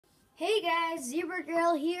Hey guys, Zebra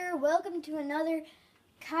Girl here. Welcome to another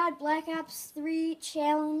COD Black Ops 3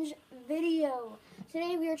 challenge video.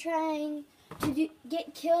 Today we are trying to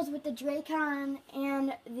get kills with the Dracon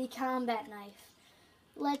and the combat knife.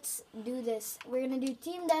 Let's do this. We're going to do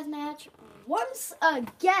team deathmatch once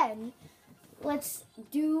again. Let's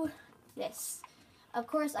do this. Of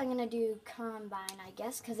course, I'm going to do combine, I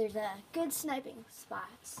guess, because there's good sniping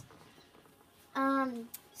spots.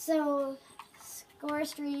 So score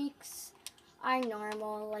streaks are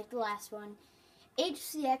normal, like the last one.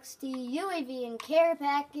 HCXD, UAV, and care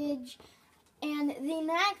package. And the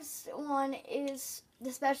next one is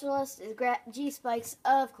the specialist is G spikes,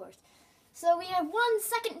 of course. So we have 1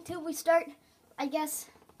 second until we start. I guess.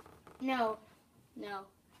 No,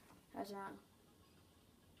 I was wrong.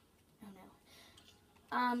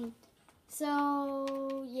 Oh no.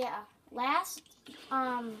 So yeah, last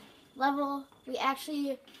level we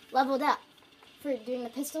actually leveled up for doing the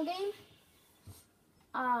pistol game.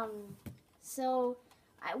 So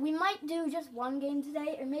we might do just 1 game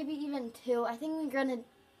today, or maybe even 2. I think we're gonna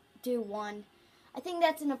do 1. I think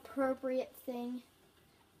that's an appropriate thing.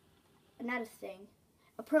 Not a thing.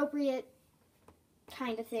 Appropriate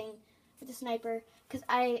kind of thing with the sniper, because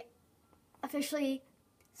I officially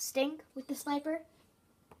stink with the sniper.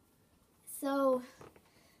 So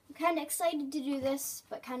I'm kind of excited to do this,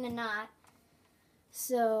 but kind of not.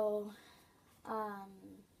 So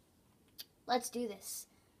let's do this.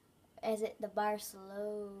 As the bar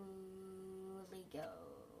slowly goes.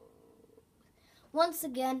 Once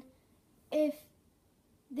again, if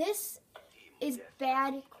this is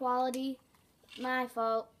bad quality, my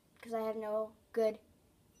fault, because I have no good.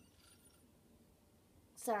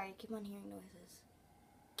 Sorry, I keep on hearing noises.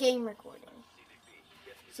 Game recording.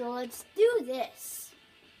 So let's do this.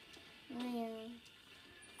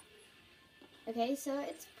 Okay, so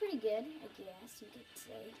it's pretty good, I guess you could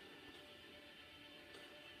say.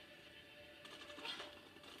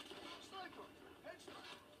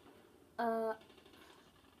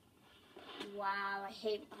 Wow, I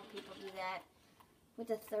hate how people do that with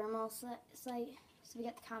the thermal sight. So we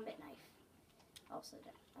got the combat knife also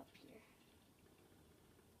up here.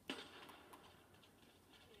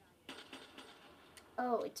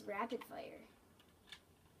 Oh, it's rapid fire.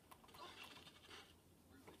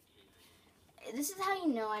 This is how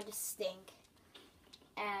you know I just stink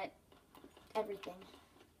at everything.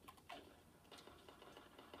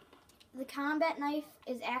 The combat knife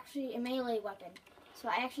is actually a melee weapon. So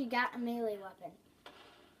I actually got a melee weapon,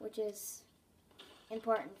 which is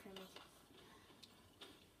important for me.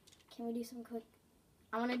 Can we do some quick?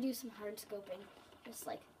 I want to do some hard scoping. Just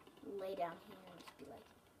like lay down here and just be like,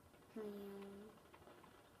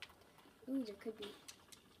 Ooh, there could be.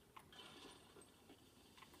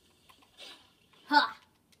 Ha!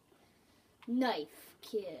 Knife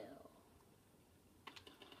kill.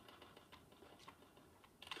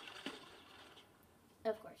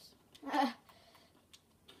 Of course.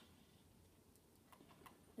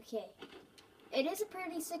 Okay. It is a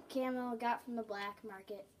pretty sick camo I got from the black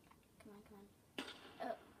market. Come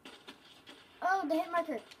on. Oh, the hit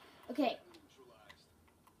marker. Okay.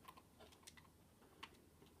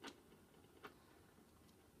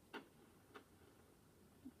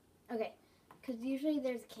 Okay. Because usually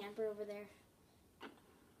there's a camper over there.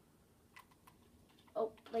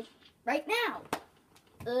 Oh, like right now.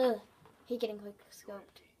 Ugh. Hate getting quick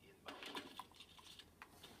scoped.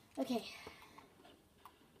 Okay.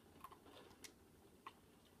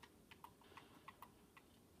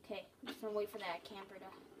 Okay, I'm just gonna wait for that camper to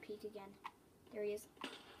peek again. There he is.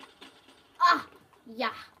 Ah!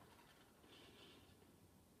 Yeah.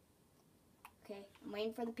 Okay, I'm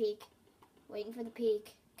waiting for the peek. Waiting for the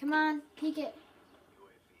peek. Come on, peek it.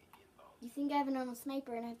 You think I have a normal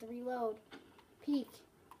sniper and I have to reload. Peek.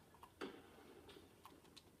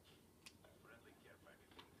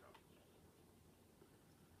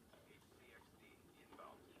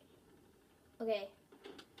 Okay.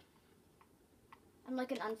 I'm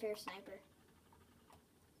like an unfair sniper.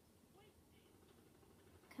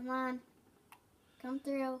 Come on. Come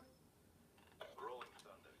through.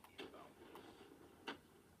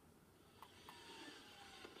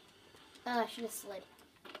 I should have slid.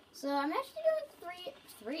 So I'm actually doing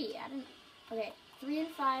three. I didn't. Okay, 3 and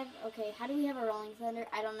 5. Okay, how do we have a rolling thunder?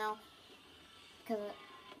 I don't know. Because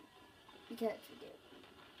we do.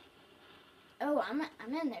 Oh, I'm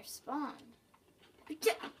in their spawn.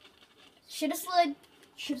 Should have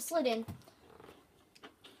slid in.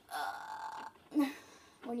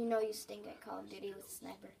 When you know you stink at Call of Duty with a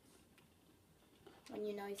sniper. When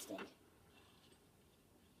you know you stink.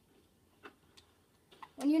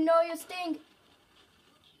 When you know you stink.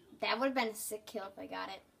 That would have been a sick kill if I got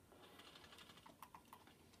it.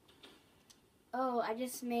 Oh, I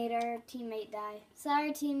just made our teammate die.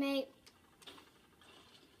 Sorry, teammate.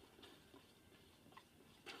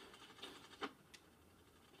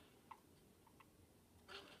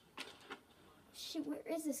 Shoot, where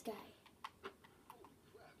is this guy?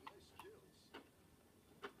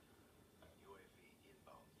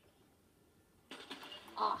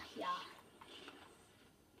 Oh, yeah.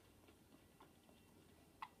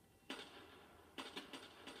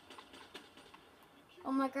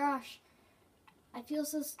 Oh my gosh. I feel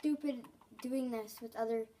so stupid doing this with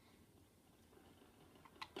other...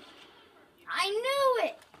 I knew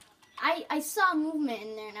it! I saw movement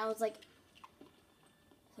in there and I was like,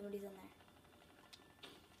 somebody's in there.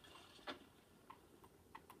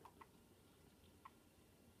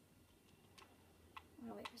 I'm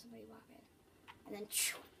gonna wait for somebody to walk in. And then...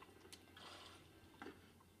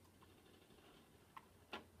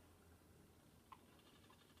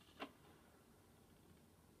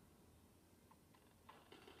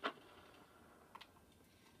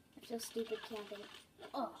 I'm so stupid camping.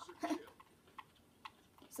 Oh.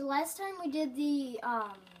 So last time we did the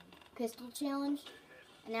pistol challenge,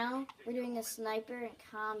 and now we're doing a sniper and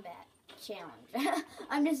combat challenge.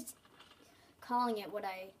 I'm just calling it what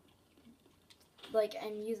I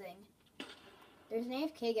am using. There's an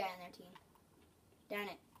AFK guy on their team. Darn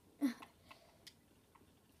it.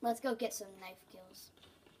 Let's go get some knife kills.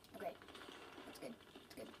 Okay, that's good.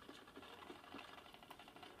 That's good.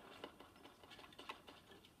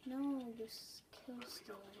 No, just kill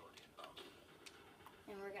stealer.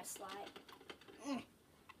 And we're gonna slide. I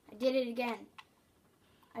did it again.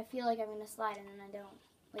 I feel like I'm gonna slide and then I don't.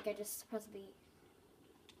 Like I just supposed to be.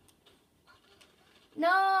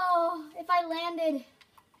 No! If I landed.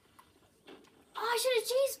 Oh, I should have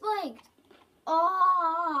cheese blanked.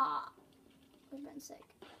 Oh! I've been sick.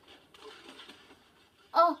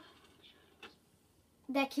 Oh!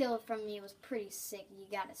 That kill from me was pretty sick. You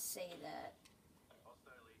gotta say that.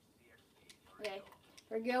 Okay,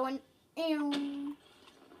 we're going.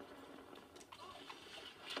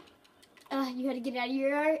 You gotta get out of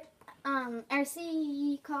your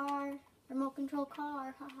RC car, remote control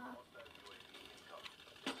car, haha.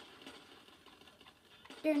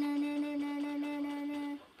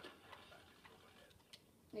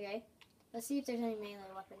 Okay, let's see if there's any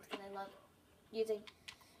melee weapons, because I love using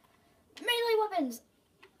melee weapons.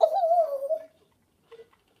 Oh!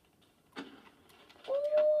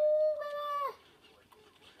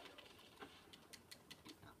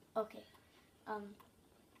 Okay,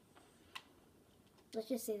 let's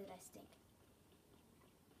just say that I stink.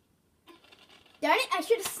 Darn it, I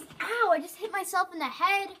should have, ow, I just hit myself in the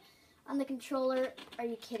head on the controller. Are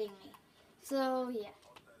you kidding me? So, yeah.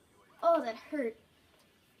 Oh, that hurt.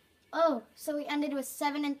 Oh, so we ended with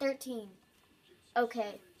 7 and 13.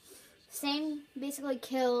 Okay. Same, basically,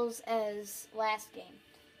 kills as last game.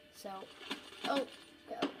 So, oh,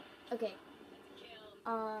 go. Okay.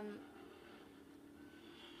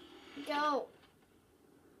 Go.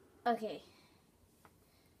 Okay.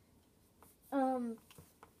 Good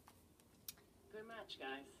match,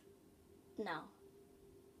 guys. No.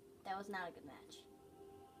 That was not a good match.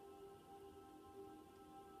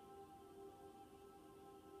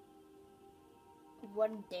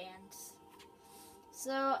 What a dance.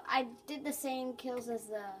 So, I did the same kills as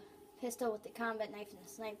the pistol with the combat knife and the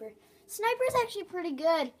sniper. Sniper's actually pretty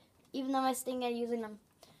good, even though I stink at using them.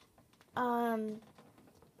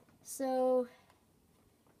 So,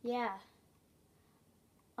 yeah.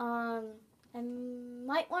 I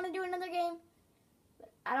might want to do another game,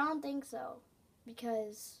 but I don't think so,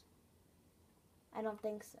 because I don't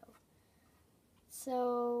think so.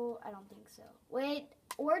 So, I don't think so. Wait,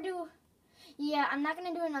 or do... Yeah, I'm not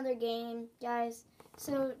going to do another game, guys.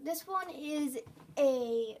 So, this one is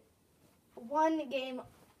a one game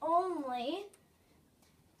only.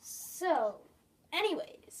 So,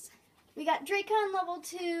 anyways, we got Dracon level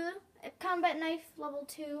 2, combat knife level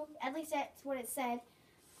 2. At least that's what it said.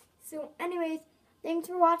 So, anyways, thanks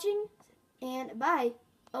for watching, and bye.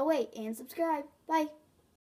 Oh, wait, and subscribe. Bye.